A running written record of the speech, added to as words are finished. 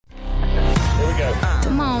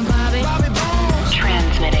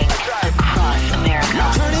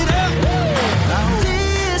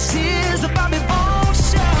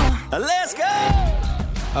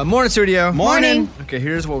Morning, studio. Morning. Okay,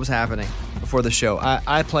 here's what was happening before the show.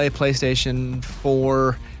 I play PlayStation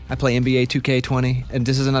 4. I play NBA 2K20. And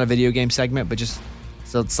this is not a video game segment, but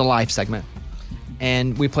so it's a life segment.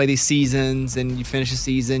 And we play these seasons, and you finish a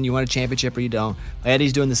season, you win a championship or you don't.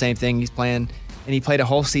 Eddie's doing the same thing. He's playing, and he played a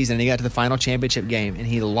whole season, and he got to the final championship game, and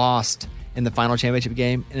he lost in the final championship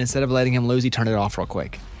game. And instead of letting him lose, he turned it off real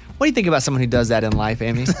quick. What do you think about someone who does that in life,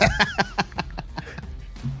 Amy?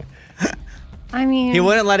 I mean, he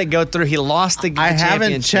wouldn't let it go through. He lost the championship. I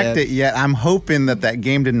haven't checked it yet. I'm hoping that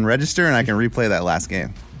game didn't register and I can replay that last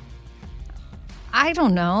game. I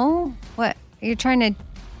don't know. What? You're trying to...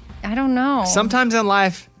 I don't know. Sometimes in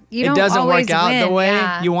life, it doesn't work out the way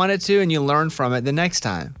you want it to, and you learn from it the next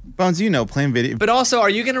time. Bones, playing video... But also, are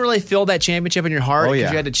you going to really feel that championship in your heart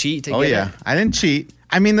because you had to cheat to get it? I didn't cheat.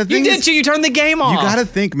 I mean, the thing is... You did cheat. You turned the game off. You got to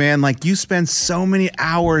think, man, like, you spend so many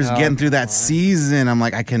hours getting through that season. I'm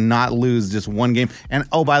like, I cannot lose just one game. And,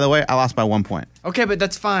 by the way, I lost by 1 point. Okay, but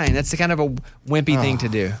that's fine. That's the kind of a wimpy thing to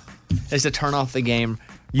do. Is to turn off the game.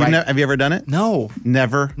 Have you ever done it? No.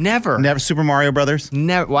 Never? Never. Super Mario Brothers?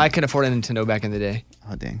 Never. Well, I could afford a Nintendo back in the day.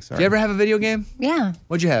 Oh, dang. Sorry. Did you ever have a video game? Yeah.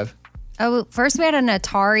 What'd you have? Oh, first we had an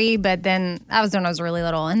Atari, but then that was when I was really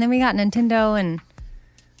little. And then we got Nintendo and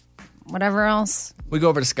whatever else. We go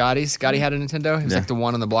over to Scotty's. Scotty had a Nintendo. He was like the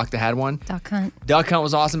one on the block that had one. Duck Hunt. Duck Hunt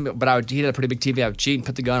was awesome, but he had a pretty big TV. I would cheat and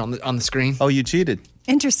put the gun on the screen. Oh, you cheated.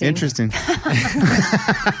 Interesting.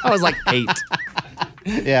 I was like 8.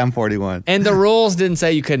 Yeah, I'm 41. And the rules didn't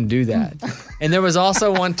say you couldn't do that. And there was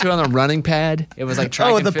also one, too, on the running pad. It was like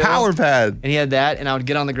track and the field. power pad. And he had that, and I would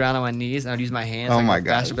get on the ground on my knees, and I would use my hands. Oh, my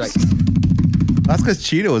gosh. Be like, that's because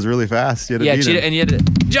Cheetah was really fast. You had to beat Cheetah, him. and you had to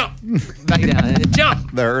jump, back down, and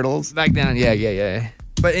jump. The hurdles. Back down, yeah.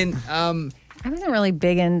 But I wasn't really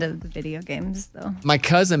big into the video games, though. My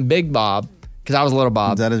cousin, Big Bob, because I was Little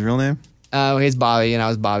Bob. Is that his real name? He's Bobby, and I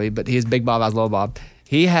was Bobby, but he's Big Bob, I was Little Bob.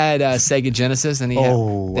 He had Sega Genesis, and he had...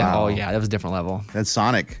 wow. Oh, yeah, that was a different level. That's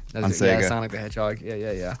Sonic on Sega. Yeah, Sonic the Hedgehog.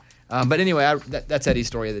 Yeah. But anyway, that's Eddie's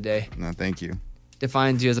story of the day. No, thank you.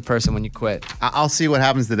 Defines you as a person when you quit. I'll see what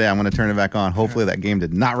happens today. I'm going to turn it back on. Hopefully that game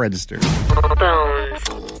did not register.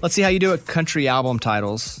 Let's see how you do at country album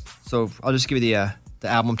titles. So I'll just give you the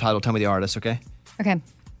album title. Tell me the artist, okay? Okay.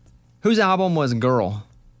 Whose album was Girl?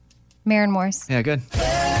 Maren Morris. Yeah, good.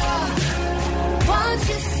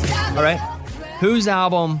 All right. Whose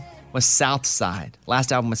album was Southside?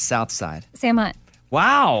 Last album was Southside. Sam Hunt.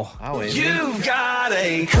 Wow. You've got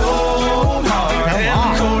a cold heart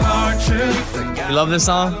and cold heart truth. You love this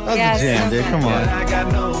song? That's a jam, dude. Come on. I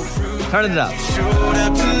got no fruit. Turn it up. Showed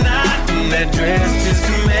up tonight in that dress just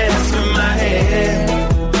a mess with my head.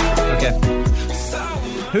 Okay.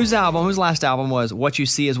 Whose last album was What You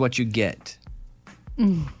See Is What You Get?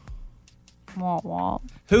 Wah, wah.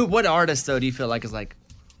 What artist, though, do you feel like is like,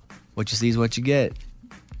 what you see is what you get?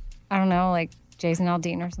 I don't know, like Jason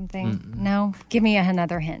Aldean or something. No? Give me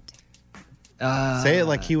another hint. Say it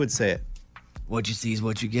like he would say it. What you see is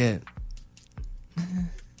what you get.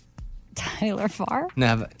 Tyler Farr?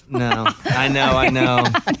 No. I know.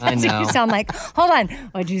 That's what you sound like. Hold on.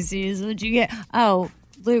 What you see is what you get. Oh,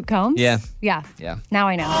 Luke Combs? Yeah. Now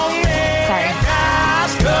I know. Sorry.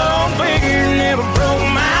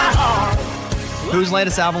 Whose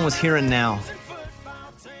latest album was Here and Now?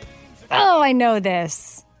 Oh, I know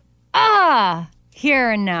this.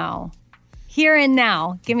 Here and Now. Here and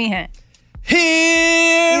Now. Give me a hint. Here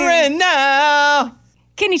and Now.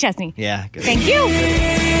 Kenny Chesney. Yeah, good. Thank you.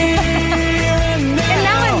 And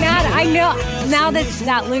now I'm mad. I know. Now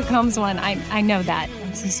that Luke Combs one, I know that.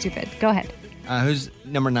 I'm so stupid. Go ahead. Who's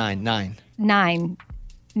number 9? 9. 9.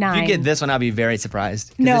 If you get this one, I'll be very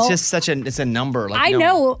surprised. No. It's just it's a number. Like,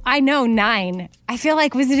 I know 9. I feel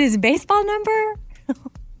like, was it his baseball number?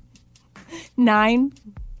 9?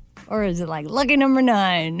 Or is it like lucky number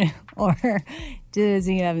 9? Or does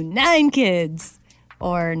he have 9 kids?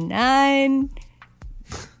 Or 9?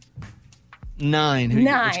 9.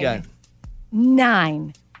 What you got?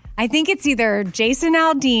 9. I think it's either Jason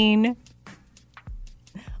Aldean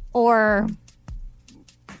or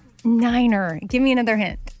Niner. Give me another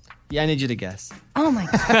hint. Yeah, I need you to guess. Oh my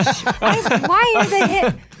gosh. Why are they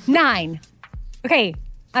hit? 9. Okay,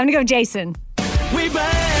 I'm gonna go Jason. We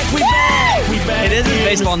back. It is his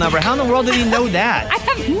baseball number. How in the world did he know that? I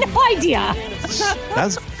have no idea.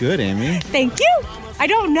 That's good, Amy. Thank you. I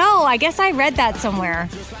don't know. I guess I read that somewhere.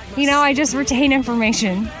 I just retain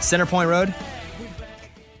information. Center Point Road?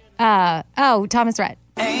 Thomas Rhett.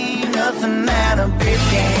 Ain't nothing that a big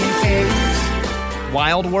game fix.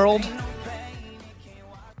 Wild World?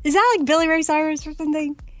 Is that like Billy Ray Cyrus or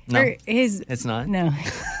something? No. Or his... It's not? No.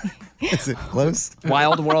 Is it close?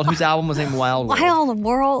 Wild World. Whose album was named Wild World? Wild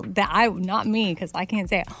World. Not me, because I can't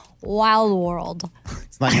say it. Wild World.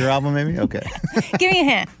 It's not your album, maybe? Okay. Give me a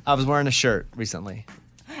hint. I was wearing a shirt recently.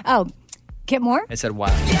 Oh, Kit Moore? It said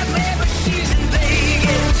Wild.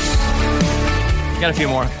 Got a few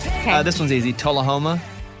more. Okay. This one's easy. Tullahoma.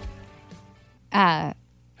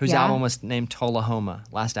 Whose yeah. album was named Tullahoma?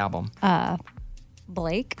 Last album.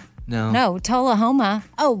 Blake? No. No, Tullahoma.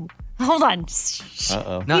 Oh, hold on.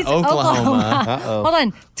 Uh-oh. Not He's Oklahoma. Uh-oh. Hold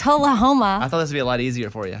on. Tullahoma. I thought this would be a lot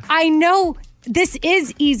easier for you. I know this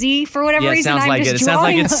is easy for whatever Yeah, it reason. sounds I'm like just it. It sounds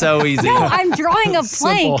like drawing- it's so easy. No, I'm drawing a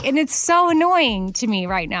Simple. blank, and it's so annoying to me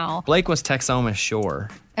right now. Blake was Texoma Shore,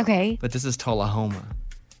 Okay, but this is Tullahoma.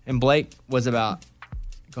 And Blake was about.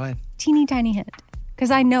 Go ahead. teeny tiny hint, because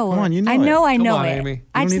I know Come it. on, you know I it. know Come it. on, Amy. You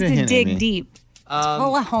I don't just need a have to hint, dig Amy. deep.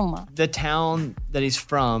 Tullahoma. The town that he's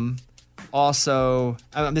from also.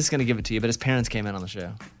 I'm just going to give it to you, but his parents came in on the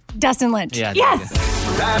show. Dustin Lynch. Yeah. Yes.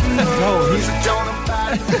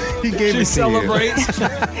 He gave it to Celebrate. Because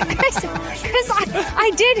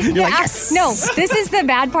I did. No, this is the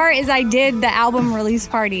bad part. Is I did the album release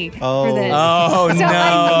party for this. Oh, So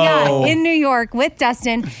no. in New York with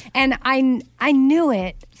Dustin, and I knew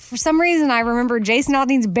it. For some reason, I remember Jason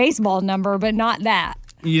Aldean's baseball number, but not that.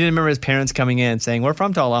 You didn't remember his parents coming in saying, "We're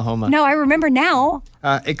from Tullahoma." No, I remember now.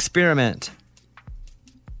 Experiment.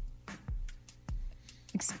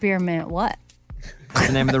 Experiment what? That's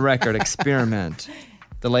the name of the record. Experiment.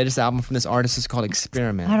 The latest album from this artist is called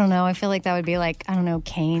Experiment. I don't know. I feel like that would be like, I don't know,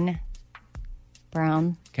 Kane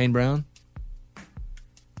Brown. Kane Brown.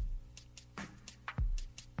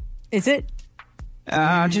 Is it?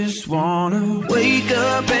 I just wanna wake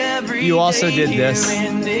up every You also day did this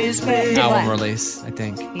hearing this Did album what? release, I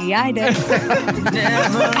think. Yeah, I did.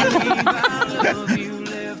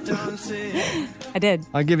 I did.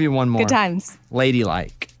 I'll give you one more. Good times.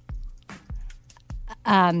 Ladylike.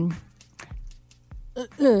 I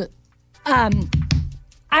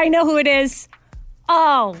know who it is.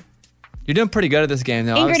 Oh, You're doing pretty good at this game,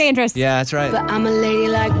 though. Ingrid Andress. Yeah, that's right. I'm a lady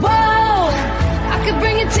like, whoa, I could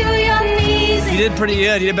bring it to your knees. You did pretty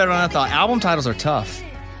good. You did better than I thought. Album titles are tough.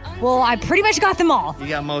 well, I pretty much got them all. You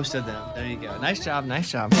got most of them. There you go. Nice job. Nice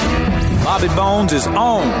job. Bobby Bones is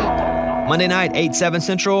on. Monday night, 8, 7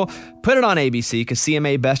 Central. Put it on ABC because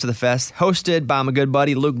CMA Best of the Fest, hosted by my good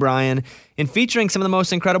buddy Luke Bryan, and featuring some of the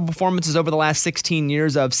most incredible performances over the last 16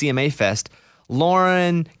 years of CMA Fest.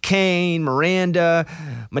 Lauren, Kane, Miranda,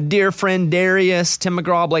 my dear friend Darius, Tim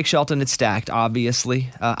McGraw, Blake Shelton. It's stacked, obviously.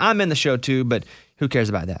 I'm in the show too, but who cares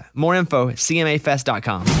about that? More info at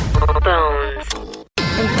CMAfest.com.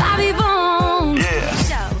 Bobby Bones.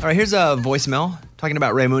 All right, here's a voicemail talking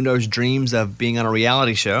about Raymundo's dreams of being on a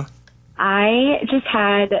reality show. I just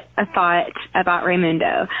had a thought about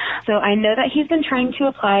Raymundo. So I know that he's been trying to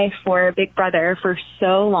apply for Big Brother for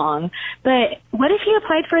so long, but what if he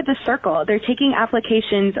applied for The Circle? They're taking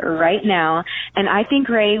applications right now, and I think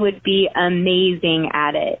Ray would be amazing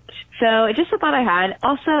at it. So just a thought I had.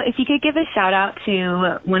 Also, if you could give a shout out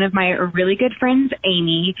to one of my really good friends,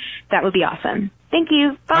 Amy, that would be awesome. Thank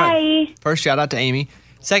you. Bye. All right. First, shout out to Amy.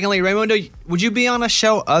 Secondly, Raymundo, would you be on a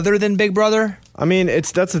show other than Big Brother? I mean,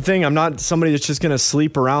 that's the thing. I'm not somebody that's just going to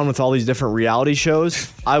sleep around with all these different reality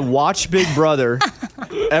shows. I watched Big Brother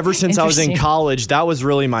ever since I was in Interesting. college. That was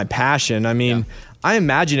really my passion. I mean, I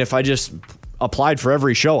imagine if I just applied for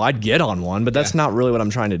every show, I'd get on one, but that's not really what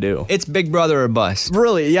I'm trying to do. It's Big Brother or bust.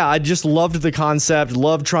 Really, yeah, I just loved the concept,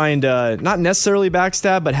 loved trying to not necessarily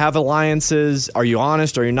backstab, but have alliances. Are you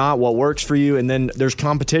honest? Are you not? What works for you? And then there's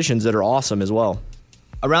competitions that are awesome as well.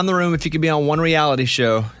 Around the room, if you could be on one reality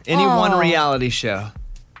show, any one reality show,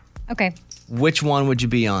 Okay. which one would you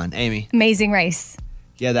be on, Amy? Amazing Race.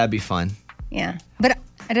 Yeah, that'd be fun. Yeah. But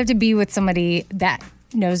I'd have to be with somebody that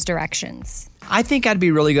knows directions. I think I'd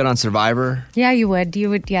be really good on Survivor. Yeah, you would.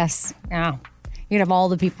 You would, yes. Yeah. You'd have all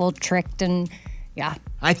the people tricked and, yeah.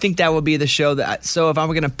 I think that would be the show that. So if I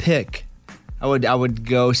were gonna pick, I would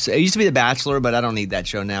go. It used to be The Bachelor, but I don't need that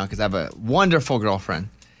show now because I have a wonderful girlfriend.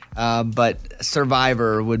 But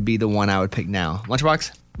Survivor would be the one I would pick now.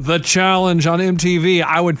 Lunchbox? The Challenge on MTV.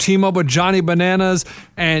 I would team up with Johnny Bananas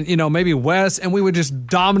and, maybe Wes, and we would just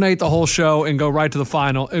dominate the whole show and go right to the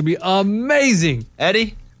final. It'd be amazing.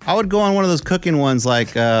 Eddie? I would go on one of those cooking ones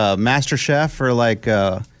like Master Chef or like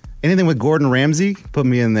anything with Gordon Ramsay. Put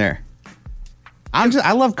me in there.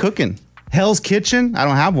 I love cooking. Hell's Kitchen. I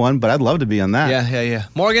don't have one, but I'd love to be on that. Yeah.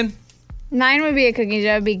 Morgan? Mine would be a cooking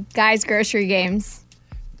show. It'd be Guys Grocery Games.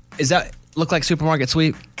 Is that look like supermarket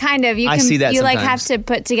sweep? Kind of. I see that You like have sometimes.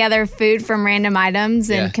 to put together food from random items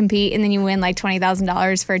and Yeah. compete, and then you win like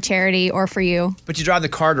 $20,000 for a charity or for you. But you drive the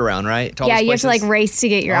cart around, right? To all Yeah, those you have to like places? race to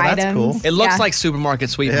get your Oh, that's items. cool. It looks Yeah. like supermarket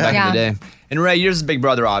sweep back in Yeah. the day. And Ray, yours is Big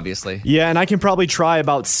Brother, obviously. Yeah, and I can probably try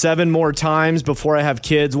about 7 more times before I have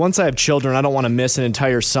kids. Once I have children, I don't want to miss an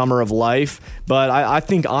entire summer of life. But I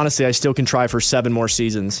think, honestly, I still can try for 7 more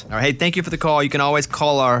seasons. All right, hey, thank you for the call. You can always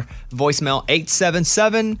call our voicemail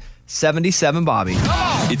 877-77-Bobby.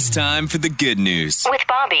 It's time for the good news. With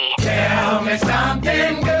Bobby. Tell me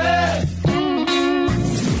something good.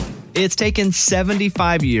 It's taken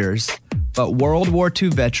 75 years, but World War II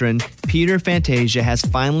veteran Peter Fantasia has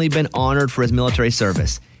finally been honored for his military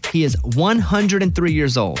service. He is 103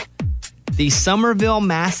 years old. The Somerville,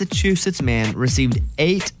 Massachusetts man received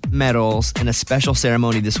 8 medals in a special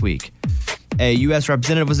ceremony this week. A U.S.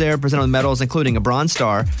 representative was there, presented with medals including a Bronze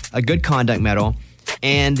Star, a Good Conduct Medal,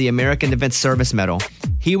 and the American Defense Service Medal.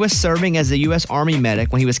 He was serving as a U.S. Army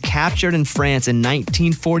medic when he was captured in France in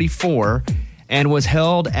 1944 and was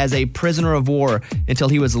held as a prisoner of war until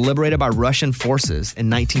he was liberated by Russian forces in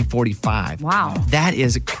 1945. Wow. That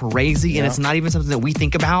is crazy, and it's not even something that we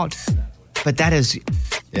think about, but that is,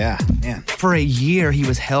 Yeah, man. for a year, he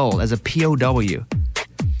was held as a POW.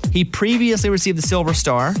 He previously received the Silver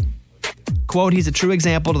Star. Quote, he's a true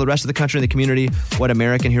example to the rest of the country and the community what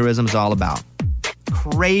American heroism is all about.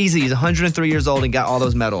 Crazy. He's 103 years old and got all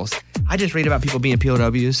those medals. I just read about people being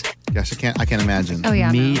POWs. Gosh, I can't imagine. Oh,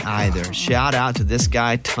 yeah. Me no. either. Shout out to this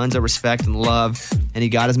guy. Tons of respect and love. And he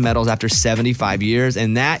got his medals after 75 years.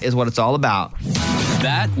 And that is what it's all about.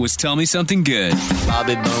 That was Tell Me Something Good.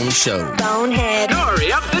 Bobby Bone Show. Bonehead.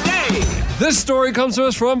 Story of the day. This story comes to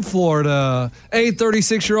us from Florida. A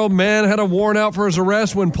 36-year-old man had a warrant out for his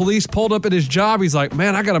arrest when police pulled up at his job. He's like,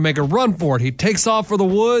 man, I got to make a run for it. He takes off for the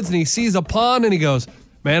woods and he sees a pond and he goes,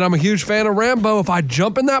 man, I'm a huge fan of Rambo. If I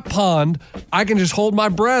jump in that pond, I can just hold my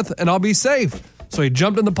breath and I'll be safe. So he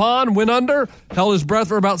jumped in the pond, went under, held his breath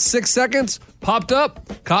for about 6 seconds, popped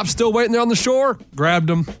up. Cops still waiting there on the shore, grabbed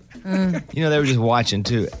him. You know, they were just watching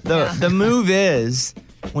too. The move is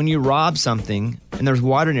when you rob something and there's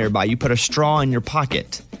water nearby, you put a straw in your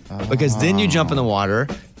pocket. Because then you jump in the water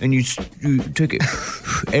and you took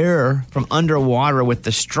air from underwater with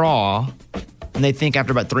the straw. And they think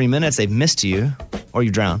after about 3 minutes they've missed you or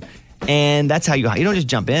you drown. And that's how you don't just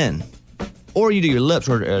jump in. Or you do your lips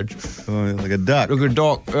or Like a duck. your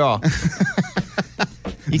dog. Yeah.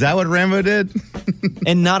 Is that what Rambo did?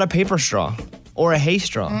 And not a paper straw or a hay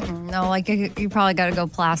straw. No, like you probably got to go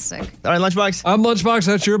plastic. All right, Lunchbox. I'm Lunchbox.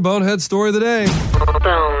 That's your bonehead story of the day.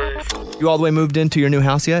 You all the way moved into your new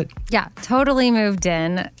house yet? Yeah, totally moved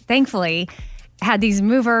in. Thankfully, had these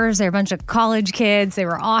movers. They're a bunch of college kids. They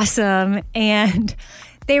were awesome. And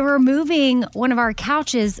they were moving one of our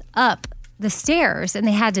couches up the stairs and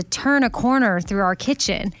they had to turn a corner through our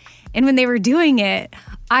kitchen. And when they were doing it,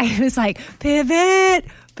 I was like, pivot.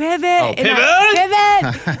 And pivot!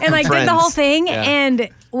 And like did the whole thing. Yeah. And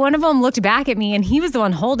one of them looked back at me and he was the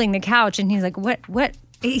one holding the couch. And he's like, what?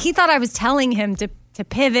 He thought I was telling him to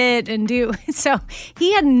pivot and do. So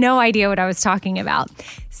he had no idea what I was talking about.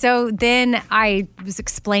 So then I was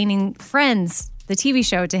explaining Friends, the TV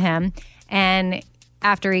show, to him. And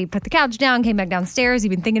after he put the couch down, came back downstairs, he'd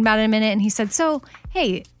been thinking about it a minute. And he said, so,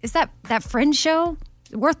 hey, is that Friends show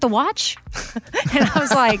worth the watch? And I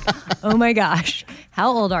was like, oh my gosh,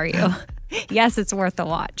 how old are you? Yes, it's worth the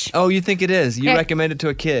watch. Oh, you think it is? You Yeah. recommend it to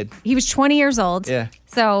a kid. He was 20 years old. Yeah.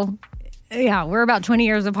 So, yeah, we're about 20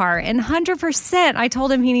 years apart. And 100%, I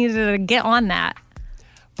told him he needed to get on that.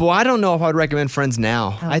 Boy, I don't know if I would recommend Friends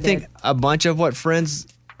now. Oh, I think good. a bunch of what Friends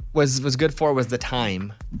was good for was the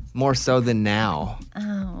time, more so than now.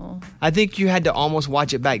 Oh. I think you had to almost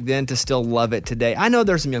watch it back then to still love it today. I know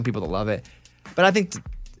there's some young people that love it, but I think.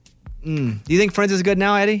 Do you think Friends is good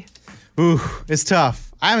now, Eddie? Ooh, it's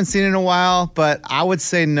tough. I haven't seen it in a while, but I would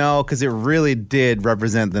say no because it really did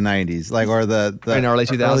represent the 90s, like or the In early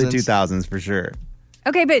 2000s? Early 2000s for sure.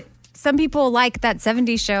 Okay, but some people like that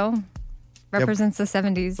 70s show. Represents the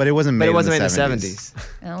 70s. But it wasn't made. But it wasn't in made the in the 70s. 70s.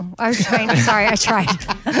 No, I was trying. Sorry, I tried.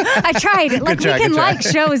 I tried. Like, try, we can good try. like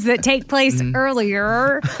shows that take place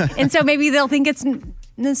earlier. And so maybe they'll think it's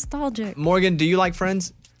nostalgic. Morgan, do you like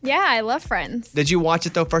Friends? Yeah, I love Friends. Did you watch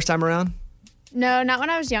it though first time around? No, not when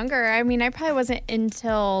I was younger. I mean, I probably wasn't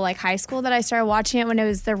until like high school that I started watching it when it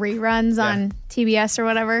was the reruns on TBS or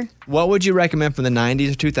whatever. What would you recommend from the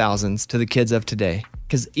 90s or 2000s to the kids of today?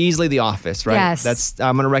 Because easily The Office, right? Yes.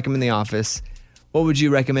 I'm going to recommend The Office. What would you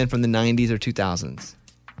recommend from the 90s or 2000s?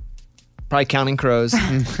 Probably Counting Crows.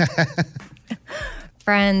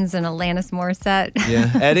 Friends and Alanis Morissette.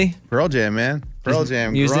 Yeah. Eddie? Pearl Jam, man. Pearl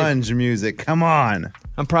Jam, Music. grunge music. Come on.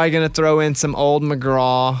 I'm probably going to throw in some old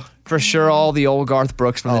McGraw. For sure, all the old Garth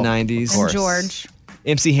Brooks from the 90s. And George.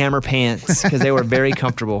 MC Hammer pants, because they were very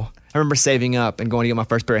comfortable. I remember saving up and going to get my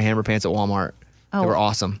first pair of Hammer pants at Walmart. They were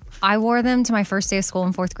awesome. I wore them to my first day of school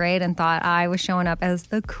in 4th grade and thought I was showing up as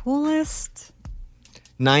the coolest.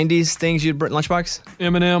 90s things you'd bring Lunchbox?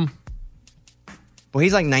 Eminem. Well,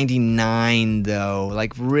 he's like 99, though.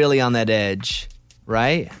 Like, really on that edge,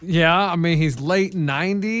 right? Yeah, I mean, he's late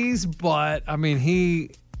 90s, but I mean,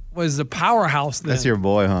 he was a powerhouse then. That's your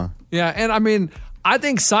boy, huh? Yeah, and I mean, I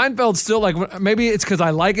think Seinfeld's still like, maybe it's because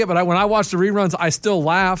I like it, but when I watch the reruns, I still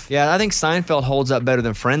laugh. Yeah, I think Seinfeld holds up better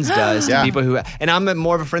than Friends does to people who, and I'm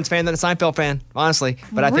more of a Friends fan than a Seinfeld fan, honestly.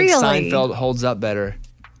 But I think Really? Seinfeld holds up better.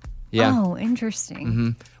 Yeah. Oh,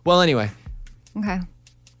 interesting. Well, anyway, Okay.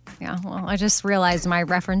 Yeah, well, I just realized my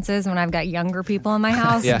references when I've got younger people in my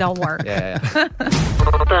house Yeah. don't work. yeah. I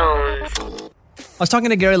was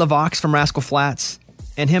talking to Gary LaVox from Rascal Flatts,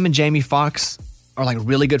 and him and Jamie Foxx are like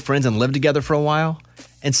really good friends and lived together for a while.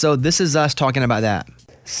 And so this is us talking about that.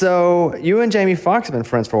 So you and Jamie Foxx have been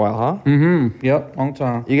friends for a while, huh? Mm-hmm. Yep, long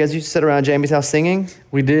time. You guys used to sit around Jamie's house singing?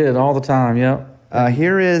 We did all the time, yep.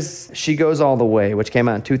 Here is She Goes All the Way, which came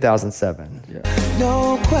out in 2007.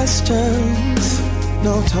 No questions,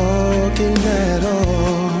 no talking at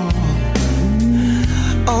all.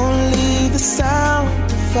 Only the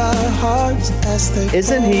sound of our hearts as they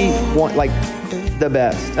Isn't he like the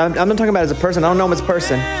best? I'm not talking about as a person. I don't know him as a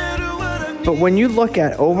person. But when you look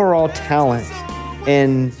at overall talent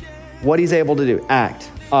and what he's able to do,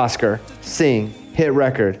 act, Oscar, sing, hit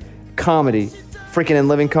record, comedy, freaking In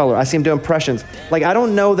Living Color. I see him do impressions. Like, I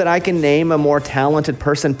don't know that I can name a more talented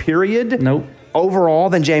person, period. Nope. Overall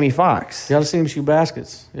than Jamie Foxx. You ought to see him shoot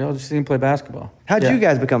baskets. You ought to see him play basketball. How'd you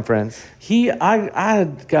guys become friends? I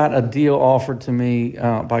got a deal offered to me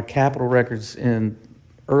by Capitol Records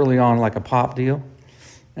early on, like a pop deal.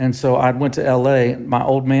 And so I went to L.A. My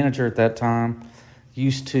old manager at that time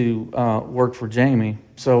used to work for Jamie.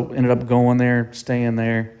 So ended up going there, staying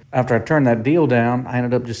there. After I turned that deal down, I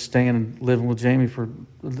ended up just staying and living with Jamie for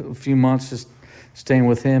a few months, just staying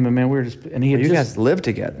with him. And man, we were just, and he had guys lived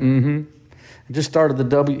together. Mm-hmm. Just started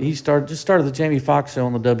the Jamie Foxx show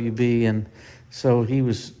on the WB, and so he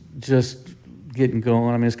was just getting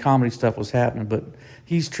going. I mean, his comedy stuff was happening, but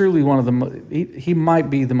he's truly one of the he might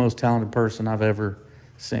be the most talented person I've ever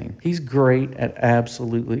seen. He's great at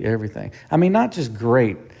absolutely everything. I mean, not just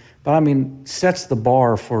great, but I mean, sets the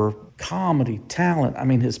bar for comedy, talent. I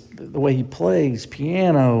mean, the way he plays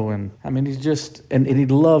piano, and I mean, he's just, and he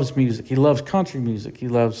loves music. He loves country music. He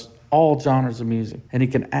loves all genres of music, and he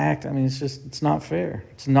can act. I mean, it's not fair.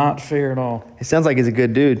 It's not fair at all. It sounds like he's a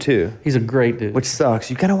good dude, too. He's a great dude. Which sucks.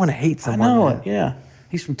 You kind of want to hate someone. I know man. it, yeah.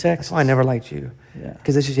 He's from Texas. That's why I never liked you. Yeah.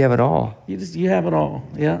 Because it's just you have it all. You have it all,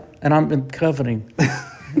 yeah. And I'm coveting.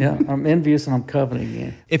 Yeah, I'm envious and I'm coveting,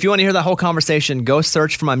 yeah. If you want to hear that whole conversation, go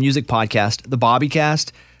search for my music podcast, The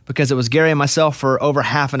Bobbycast, because it was Gary and myself for over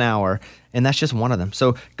half an hour, and that's just one of them.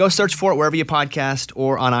 So go search for it wherever you podcast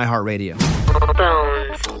or on iHeartRadio.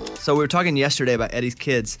 So we were talking yesterday about Eddie's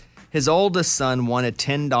kids. His oldest son wanted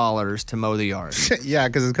 $10 to mow the yard. Yeah,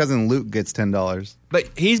 because his cousin Luke gets $10. But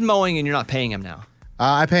he's mowing and you're not paying him now.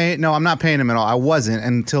 No, I'm not paying him at all. I wasn't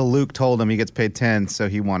until Luke told him he gets paid 10, so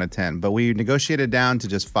he wanted 10. But we negotiated down to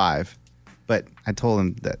just 5. But I told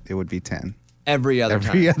him that it would be 10. Every other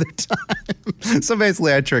time. So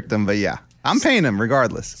basically I tricked him, but yeah. I'm paying him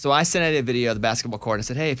regardless. So I sent Eddie a video of the basketball court and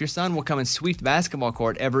said, hey, if your son will come and sweep the basketball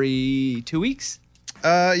court every 2 weeks.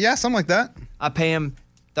 Yeah, something like that. I pay him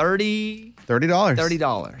 $30.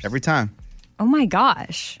 $30 every time. Oh my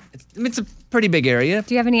gosh. It's a pretty big area.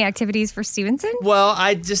 Do you have any activities for Stevenson? Well,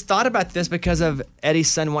 I just thought about this because of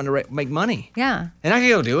Eddie's son wanting to make money. Yeah. And I could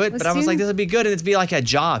go do it, Well, but I was like, this would be good, and it'd be like a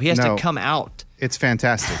job. He has to come out. It's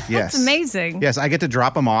fantastic, yes. That's amazing. Yes, I get to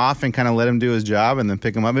drop him off and kind of let him do his job and then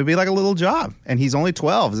pick him up. It'd be like a little job. And he's only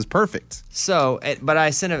 12. It's perfect. So, but I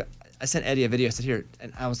sent Eddie a video. I said, here,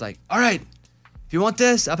 and I was like, all right, if you want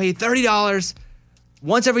this, I'll pay you $30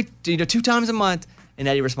 once every, 2 times a month. And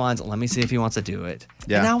Eddie responds, let me see if he wants to do it.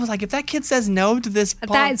 Yeah. And I was like, if that kid says no to this,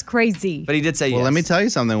 that is crazy. But he did say yes. Well, let me tell you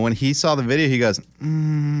something. When he saw the video, he goes,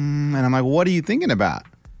 and I'm like, what are you thinking about?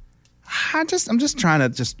 I'm just trying to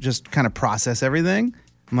just kind of process everything.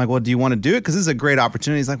 I'm like, well, do you want to do it? Because this is a great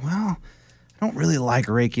opportunity. He's like, well, I don't really like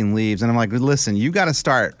raking leaves. And I'm like, listen, you got to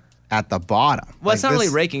start at the bottom. Well, it's not really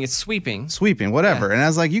raking; it's sweeping. Sweeping, whatever. Yeah. And I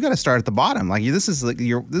was like, you got to start at the bottom. Like this is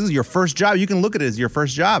your first job. You can look at it as your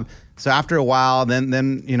first job. So after a while,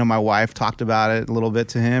 then my wife talked about it a little bit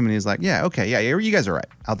to him, and he's like, yeah, okay, yeah, you guys are right.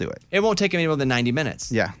 I'll do it. It won't take him any more than 90 minutes.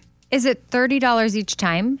 Yeah. Is it $30 each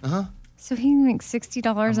time? Uh-huh. So he makes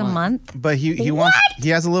 $60 a month? But he wants he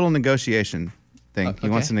has a little negotiation thing. He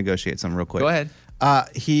wants to negotiate something real quick. Go ahead.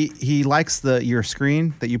 He likes your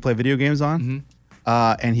screen that you play video games on,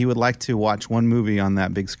 and he would like to watch one movie on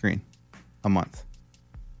that big screen a month,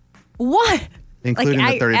 What? including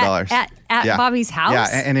Like the $30 at Yeah. Bobby's house? Yeah,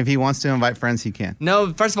 and if he wants to invite friends, he can.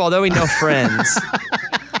 No, first of all, there we no friends.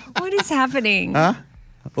 What is happening? Huh?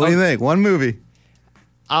 What do you think? One movie.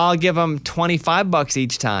 I'll give him $25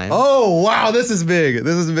 each time. Oh wow, this is big.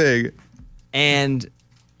 This is big. And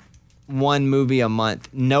one movie a month.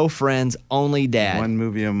 No friends, only dad. One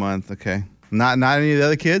movie a month. Okay. Not any of the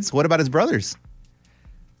other kids. What about his brothers?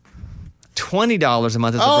 $20 a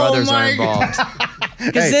month if the Oh brothers are my involved.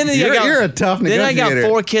 Hey, you're a tough Then I negotiator. got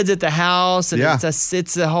 4 kids at the house, and Yeah.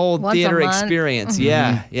 it's a whole Once a theater month. experience.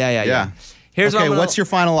 Mhm. Yeah. Here's okay. what What's your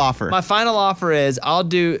final offer? My final offer is I'll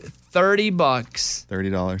do $30,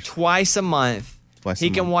 $30 twice a month. He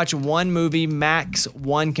can watch one movie, max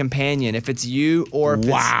one companion. If it's you or if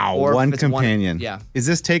Wow, it's, or one if it's companion. Yeah. Is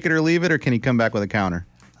this take it or leave it, or can he come back with a counter?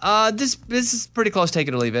 This is pretty close. Take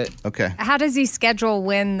it or leave it. Okay. How does he schedule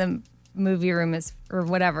when the movie room is, or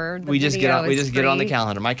whatever? We just get it on the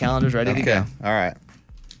calendar. My calendar's ready to go. All right.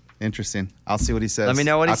 Interesting. I'll see what he says. Let me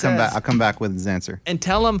know what he says. I'll come back with his answer. And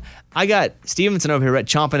tell him I got Stevenson over here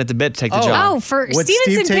chomping at the bit to take the job. Oh, Would Steve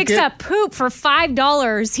Stevenson take picks it? up poop for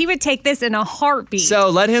 $5. He would take this in a heartbeat.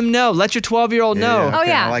 So let him know. Let your 12-year-old know. Oh,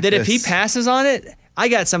 yeah. I like that if he this. passes on it, I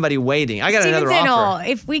got somebody waiting. I got another Stevenson offer.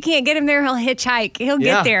 if we can't get him there, he'll hitchhike. He'll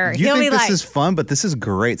Yeah. get there. You He'll think be this like, is fun, but this is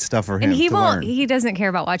great stuff for him and he to won't. learn. He doesn't care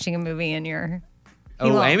about watching a movie in your. he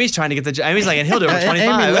Oh, won't. Amy's trying to get the job. Amy's like, and he'll do it for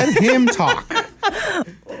 25. Amy, let him talk.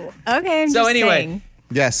 Okay. I'm So just anyway, saying.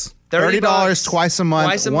 Yes. $30 $30 twice a month.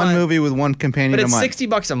 twice a one month. movie with one companion but a it's month.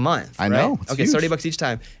 $60 a month. I know, right? it's Okay, huge. $30 each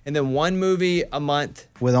time, and then one movie a month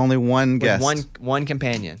with only one with guest. one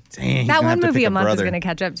companion. Dang, he's That gonna one have to movie pick a month brother. is going to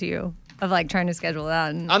catch up to you of like trying to schedule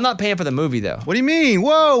that. And I'm not paying for the movie though. What do you mean?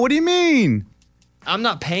 Whoa, what do you mean? I'm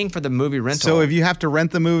not paying for the movie rental. So if you have to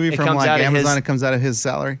rent the movie It from comes like out of Amazon, his- it comes out of his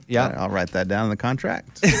salary? Yeah. All right, I'll write that down in the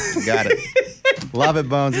contract. Got it. Love it,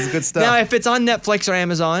 Bones. It's good stuff. now, if it's on Netflix or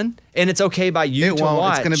Amazon and it's okay by you it to won't.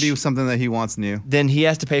 watch, It's going to be something that he wants new. then he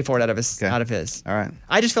has to pay for it out of his. Out of his. All right.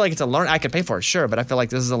 I just feel like it's a learn. I could pay for it, sure, but I feel like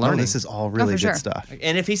this is a No, learning. this is all really for good sure. stuff.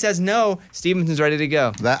 And if he says no, Stevenson's ready to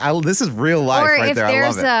go. This is real life or right if there. I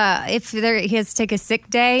love there's it. he has to take a sick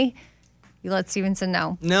day, you let Stevenson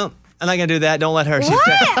know. No, I'm not gonna do that. Don't let her.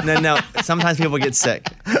 What? No. Sometimes people get sick.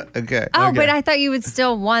 Okay. Oh, but I thought you would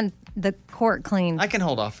still want the court clean. I can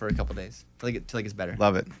hold off for a couple days till it gets better.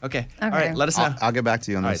 Love it. Okay. All right. Let us know. I'll get back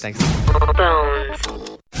to you on All right. this. Thanks.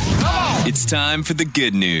 It's time for the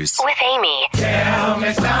good news. With Amy. Tell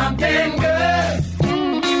me something good.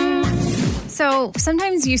 So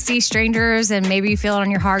sometimes you see strangers and maybe you feel it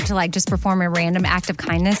on your heart to like just perform a random act of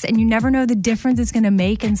kindness and you never know the difference it's going to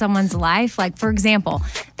make in someone's life. Like, for example,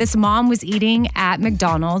 this mom was eating at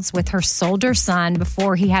McDonald's with her soldier son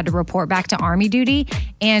before he had to report back to Army duty.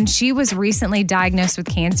 And she was recently diagnosed with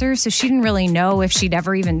cancer, so she didn't really know if she'd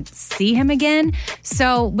ever even see him again.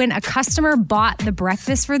 So when a customer bought the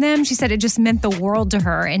breakfast for them, she said it just meant the world to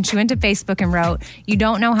her. And she went to Facebook and wrote, "You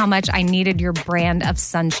don't know how much I needed your brand of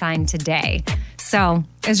sunshine today." So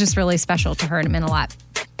it was just really special to her and it meant a lot.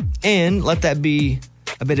 And let that be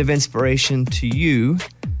a bit of inspiration to you,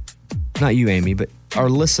 not you, Amy, but our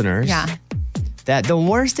listeners. Yeah. That the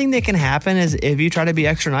worst thing that can happen is if you try to be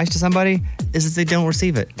extra nice to somebody is that they don't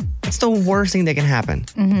receive it. That's the worst thing that can happen.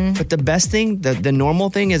 Mm-hmm. But the best thing, the normal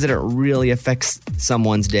thing is that it really affects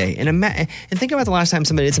someone's day. And think about the last time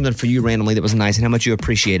somebody did something for you randomly that was nice and how much you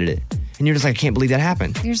appreciated it. And you're just like, I can't believe that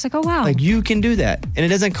happened. You're just like, oh, wow. Like you can do that. And it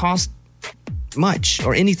doesn't cost much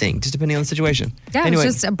or anything, just depending on the situation. Yeah, Anyway,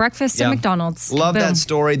 it's just a breakfast yeah. at McDonald's. Love Boom. that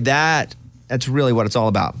story. That's really what it's all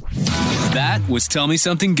about. That was Tell Me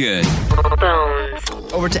Something Good.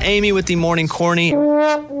 Over to Amy with the morning corny.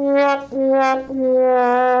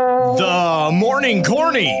 The morning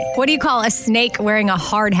corny. What do you call a snake wearing a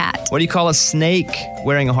hard hat? What do you call a snake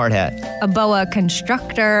wearing a hard hat? A boa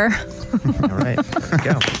constrictor. All right,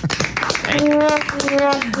 go.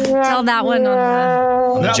 Tell that one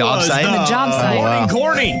on The job site. the job site. Wow.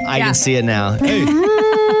 corny. I Yeah. can see it now. Hey,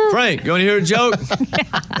 Frank, you want to hear a joke?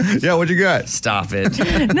 Yeah, what you got? Stop it.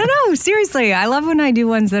 No, seriously. I love when I do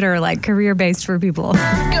ones that are like career based for people.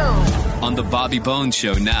 On the Bobby Bones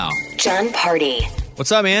Show now. John Pardi.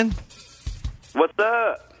 What's up, man? What's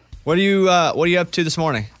up? What are you up to this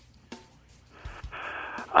morning?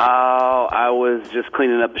 I was just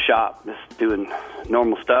cleaning up the shop, just doing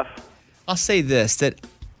normal stuff. I'll say this, that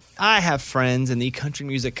I have friends in the country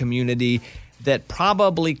music community that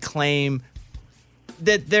probably claim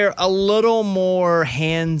that they're a little more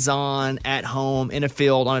hands-on at home in a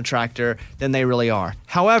field on a tractor than they really are.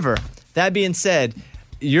 However, that being said,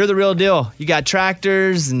 you're the real deal. You got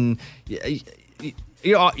tractors and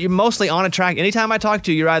you're mostly on a tractor. Anytime I talk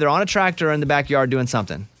to you, you're either on a tractor or in the backyard doing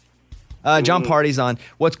something. John Pardi's on.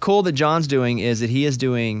 What's cool that John's doing is that he is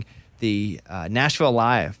doing the Nashville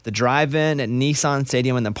Live, the drive-in at Nissan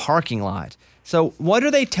Stadium in the parking lot. So what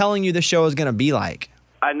are they telling you the show is going to be like?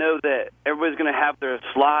 I know that everybody's going to have their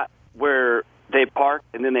slot where they park,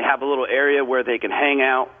 and then they have a little area where they can hang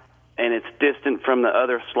out, and it's distant from the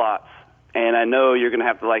other slots. And I know you're going to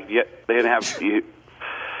have to, they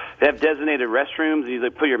have designated restrooms. You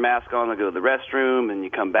put your mask on and go to the restroom, and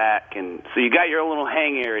you come back. And so you got your own little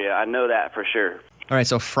hang area. I know that for sure. All right,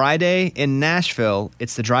 so Friday in Nashville,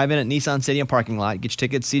 it's the drive-in at Nissan Stadium parking lot. Get your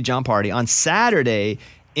tickets, see John Pardi. On Saturday,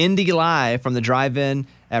 Indie Live from the drive-in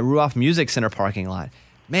at Ruoff Music Center parking lot.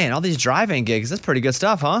 Man, all these drive-in gigs, that's pretty good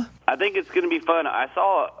stuff, huh? I think it's going to be fun. I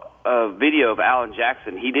saw a video of Alan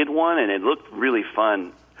Jackson. He did one, and it looked really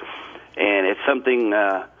fun. And it's something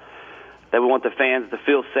that we want the fans to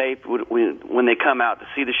feel safe when they come out to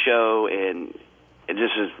see the show. And it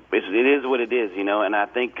is what it is, And I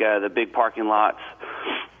think the big parking lots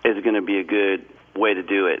is going to be a good way to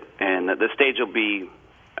do it. And the stage will be,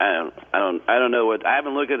 I don't know what, I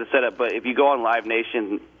haven't looked at the setup, but if you go on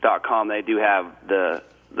LiveNation.com, they do have the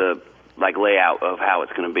layout of how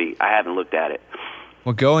it's going to be. I haven't looked at it.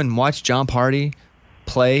 Well, go and watch John Pardi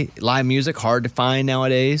play live music. Hard to find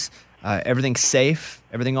nowadays. Everything's safe.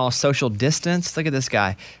 Everything all social distance. Look at this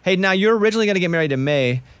guy. Hey, now you're originally going to get married in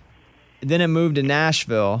May. Then it moved to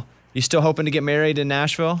Nashville. You still hoping to get married in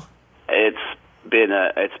Nashville? It's been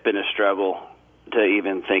a struggle to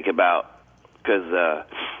even think about because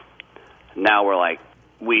now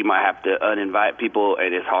we might have to uninvite people,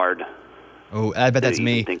 and it's hard. Oh, I bet that's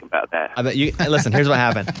me. Think about that. I bet you. Listen, here's what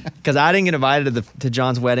happened. Because I didn't get invited to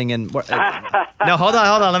John's wedding, and no, hold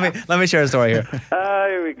on. Let me share a story here.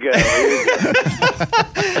 Here we go.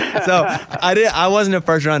 So I wasn't a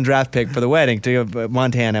first round draft pick for the wedding to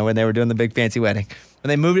Montana when they were doing the big fancy wedding. When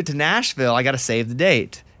they moved it to Nashville, I got to save the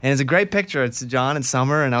date. And it's a great picture. It's John and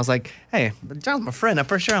Summer, and I was like, hey, John's my friend. I'm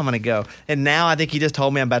for sure I'm going to go. And now I think he just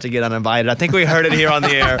told me I'm about to get uninvited. I think we heard it here on the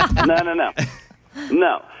air.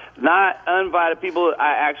 No. Not uninvited people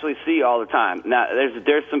I actually see all the time. Now,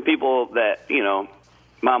 there's some people that,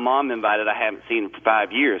 my mom invited I haven't seen for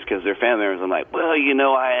 5 years because they're family members. I'm like, well,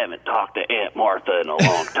 I haven't talked to Aunt Martha in a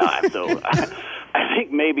long time. So I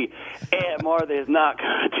think maybe Aunt Martha is not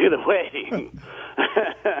going to do the wedding.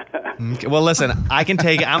 Okay, well, listen, I can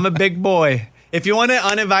take it. I'm a big boy. If you want to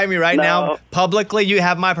uninvite me right now, publicly, you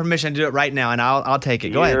have my permission to do it right now, and I'll take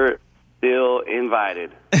it. Go ahead. You're still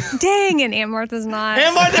invited. Dang, and Aunt Martha's not.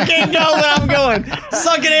 Aunt Martha can't go when I'm going.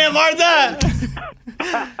 Suck it, Aunt Martha.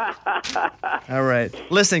 All right.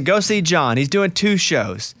 Listen, go see John. He's doing 2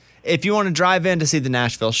 shows. If you want to drive in to see the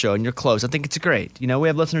Nashville show and you're close, I think it's great. We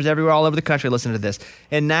have listeners everywhere, all over the country listening to this.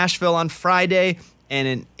 In Nashville on Friday and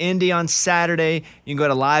in Indy on Saturday, you can go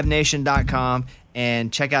to LiveNation.com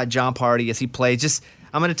and check out John Pardi as he plays.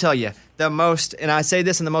 I'm going to tell you, the most, and I say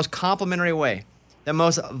this in the most complimentary way, the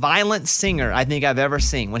most violent singer I think I've ever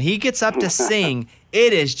seen. When he gets up to sing,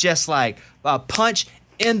 it is just like a punch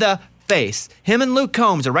in the face. Him and Luke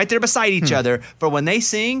Combs are right there beside each other. For when they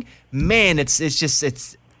sing, man,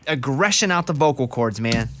 it's aggression out the vocal cords,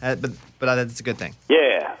 man. But that's a good thing.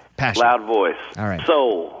 Yeah. Passion. Loud voice. All right.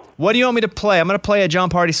 Soul. What do you want me to play? I'm going to play a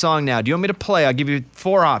John Pardi song now. Do you want me to play? I'll give you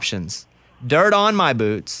 4 options. Dirt on My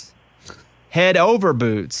Boots, Head Over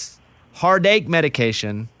Boots, Heartache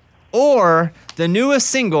Medication, or the newest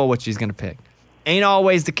single, which he's going to pick, Ain't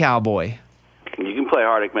Always the Cowboy. You can play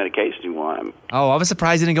Heartache Medication if you want. Oh, I was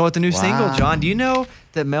surprised you didn't go with the new single, John. Do you know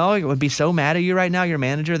that Mel would be so mad at you right now, your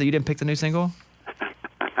manager, that you didn't pick the new single?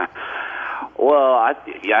 Well,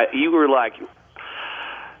 you were like,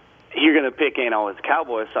 you're going to pick Ain't Always the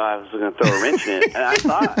Cowboy, so I was going to throw a wrench in it. And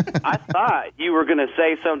I thought you were going to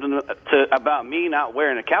say something about me not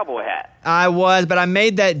wearing a cowboy hat. I was, but I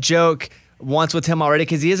made that joke once with him already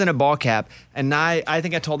because he isn't a ball cap. And I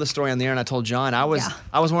think I told this story on the air, and I told John I was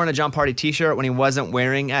wearing a John Pardi T-shirt when he wasn't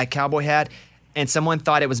wearing a cowboy hat, and someone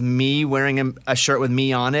thought it was me wearing a shirt with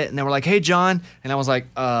me on it, and they were like, "Hey, John," and I was like,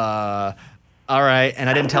 "All right," and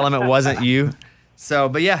I didn't tell him it wasn't you. So,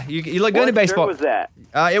 but yeah, you look good in baseball. What shirt was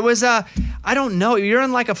that? It was I don't know. You're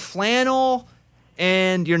in like a flannel,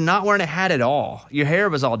 and you're not wearing a hat at all. Your hair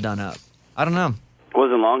was all done up. I don't know. It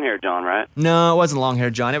wasn't long hair John, right? No, it wasn't long hair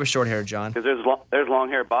John. It was short hair John. Because there's long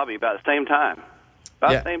hair Bobby about the same time.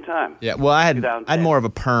 The same time. Yeah, well, I had more of a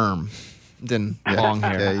perm than long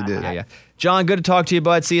hair. Yeah, you did. Yeah. John, good to talk to you,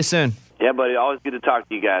 bud. See you soon. Yeah, buddy. Always good to talk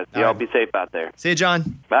to you guys. Y'all be safe out there. See you,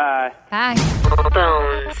 John. Bye. Bye.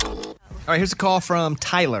 All right, here's a call from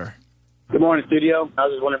Tyler. Good morning, studio. I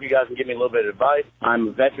was just wondering if you guys can give me a little bit of advice. I'm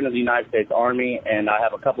a veteran of the United States Army, and I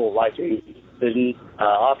have a couple of life-changing decisions.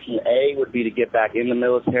 Option A would be to get back in the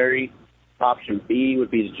military. Option B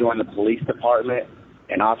would be to join the police department.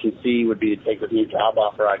 And option C would be to take this new job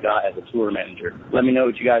offer I got as a tour manager. Let me know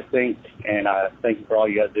what you guys think, and thank you for all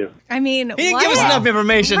you guys do. I mean, He didn't give us enough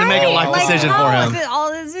information to make a life decision for him.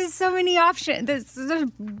 There's so many options. There's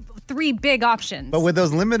 3 big options. But with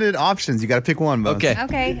those limited options, you got to pick one. Bones.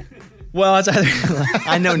 Okay. Well, it's either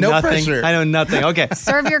I know No nothing. pressure. I know nothing. Okay.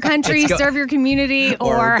 Serve your country, Let's go. serve your community,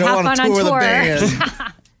 or go have on a fun on tour with a tour.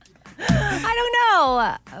 band. I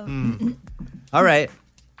don't know. All right.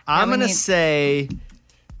 I'm we going to need- say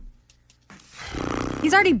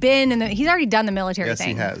He's already been he's already done the military Yes, he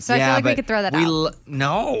thing. has. So I feel like we but could throw that out.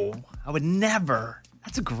 No, I would never.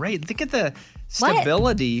 That's a great. Think of the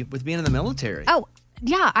stability with being in the military. Oh,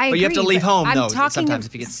 yeah, I agree. But you have to leave but home, I'm though, talking sometimes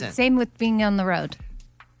if you get sent. Same with being on the road.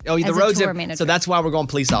 Oh, the as a roads. tour manager. So that's why we're going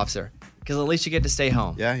police officer, because at least you get to stay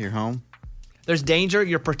home. Yeah, you're home. There's danger. You're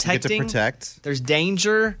You get protecting. to protect. There's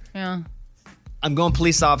danger. Yeah. I'm going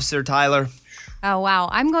police officer, Tyler. Oh, wow.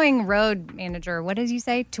 I'm going road manager. What did you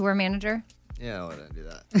say? Tour manager? Yeah, I wouldn't do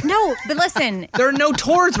that. No, but listen. There are no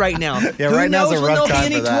tours right now. Yeah, Who right now's knows a when rough there'll be time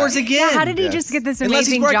any for that. tours again? Yeah, how did he just get this Unless he's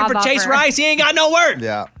amazing working job for Chase offer? Rice, he ain't got no work.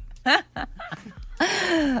 Yeah.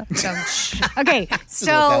 Okay,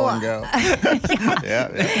 so Let that one go. Yeah.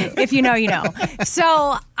 if you know, you know.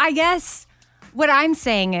 So I guess what I'm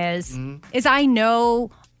saying is I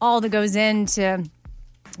know all that goes into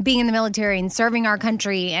being in the military and serving our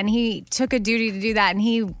country, and he took a duty to do that, and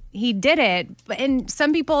he did it. And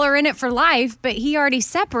some people are in it for life, but he already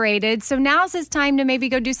separated. So now's his time to maybe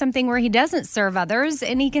go do something where he doesn't serve others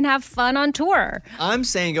and he can have fun on tour. I'm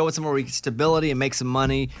saying go with somewhere where you get stability and make some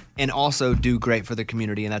money and also do great for the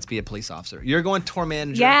community, and that's be a police officer. You're going tour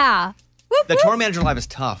manager. Yeah. Whoop, The whoop. tour manager life is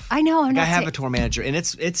tough. I know. I'm Like, not I have saying- a tour manager, and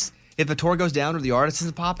it's if a tour goes down or the artist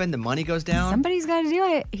isn't popping, the money goes down. Somebody's got to do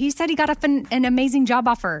it. He said he got an amazing job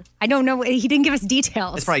offer. I don't know. He didn't give us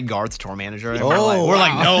details. It's probably Garth's tour manager. And Oh, we're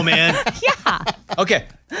like, no, man. Yeah. Okay,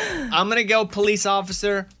 I'm gonna go police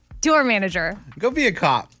officer. Tour manager. Go be a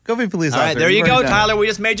cop. Go be a police All officer. right, there you You've go, already done it. Tyler. We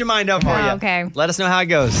just made your mind up for Oh, you. okay. Let us know how it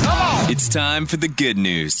goes. It's time for the good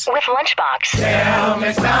news. With Lunchbox. Tell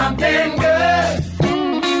me something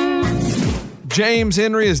good. James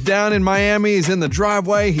Henry is down in Miami. He's in the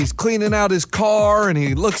driveway. He's cleaning out his car, and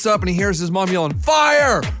he looks up and he hears his mom yelling,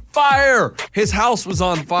 "Fire! Fire!" His house was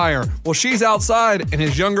on fire. Well, she's outside, and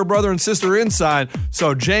his younger brother and sister are inside.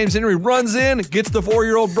 So James Henry runs in, gets the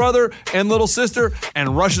 4-year-old brother and little sister,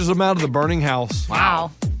 and rushes them out of the burning house.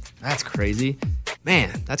 Wow. That's crazy.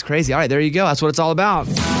 Man, that's crazy. All right, there you go. That's what it's all about.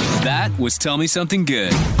 That was Tell Me Something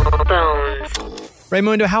Good.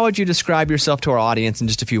 Raymundo, how would you describe yourself to our audience in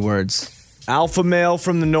just a few words? Alpha male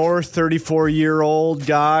from the north, 34-year-old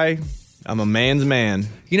guy. I'm a man's man.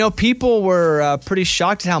 You know, people were pretty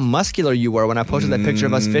shocked at how muscular you were when I posted that picture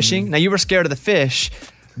of us fishing. Now, you were scared of the fish,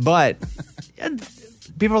 but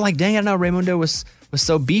people were like, dang, I didn't know Raymundo was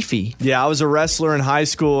so beefy. Yeah, I was a wrestler in high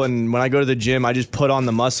school, and when I go to the gym, I just put on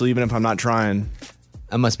the muscle even if I'm not trying.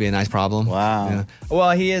 That must be a nice problem. Wow. Yeah.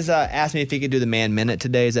 Well, he has asked me if he could do the man minute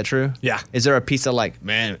today. Is that true? Yeah. Is there a piece of like,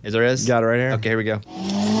 man, is there is? Got it right here. Okay, here we go.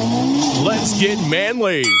 Let's get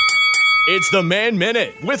manly. It's the Man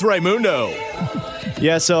Minute with Raymundo.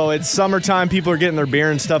 Yeah, so it's summertime. People are getting their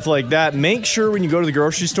beer and stuff like that. Make sure when you go to the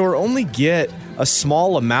grocery store, only get a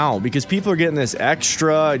small amount because people are getting this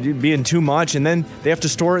extra, being too much, and then they have to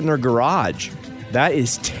store it in their garage. That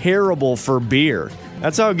is terrible for beer.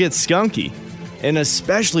 That's how it gets skunky. And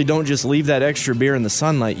especially don't just leave that extra beer in the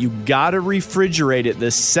sunlight. You gotta refrigerate it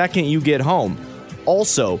the second you get home.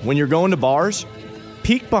 Also, when you're going to bars,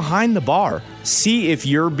 peek behind the bar. See if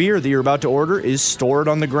your beer that you're about to order is stored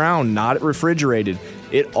on the ground, not refrigerated.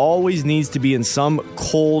 It always needs to be in some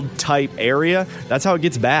cold type area. That's how it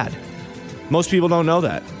gets bad. Most people don't know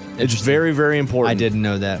that. It's very, very important. I didn't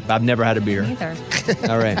know that. I've never had a beer. Neither.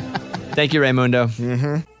 All right. Thank you, Raymundo.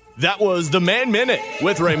 Mm-hmm. That was the Man Minute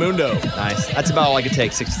with Raymundo. Nice. That's about all I could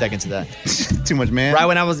take, 60 seconds of that. Too much man. Right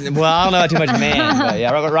when I was, well, I don't know about too much man, but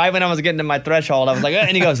yeah, right when I was getting to my threshold, I was like,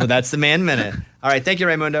 and he goes, well, that's the Man Minute. All right, thank you,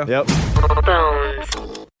 Raymundo. Yep.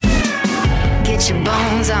 Get your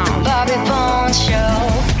bones on Bobby Bones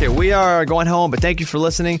Show. Okay, we are going home, but thank you for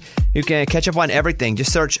listening. You can catch up on everything.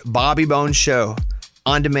 Just search Bobby Bones Show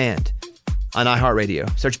on demand on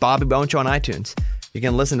iHeartRadio. Search Bobby Bones Show on iTunes. You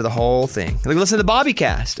can listen to the whole thing. Listen to the Bobby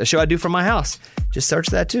Cast, a show I do from my house. Just search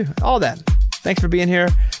that too. All that. Thanks for being here.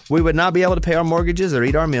 We would not be able to pay our mortgages or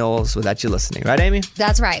eat our meals without you listening. Right, Amy?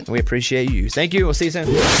 That's right. We appreciate you. Thank you. We'll see you soon.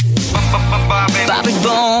 Bobby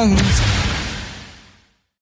Bones.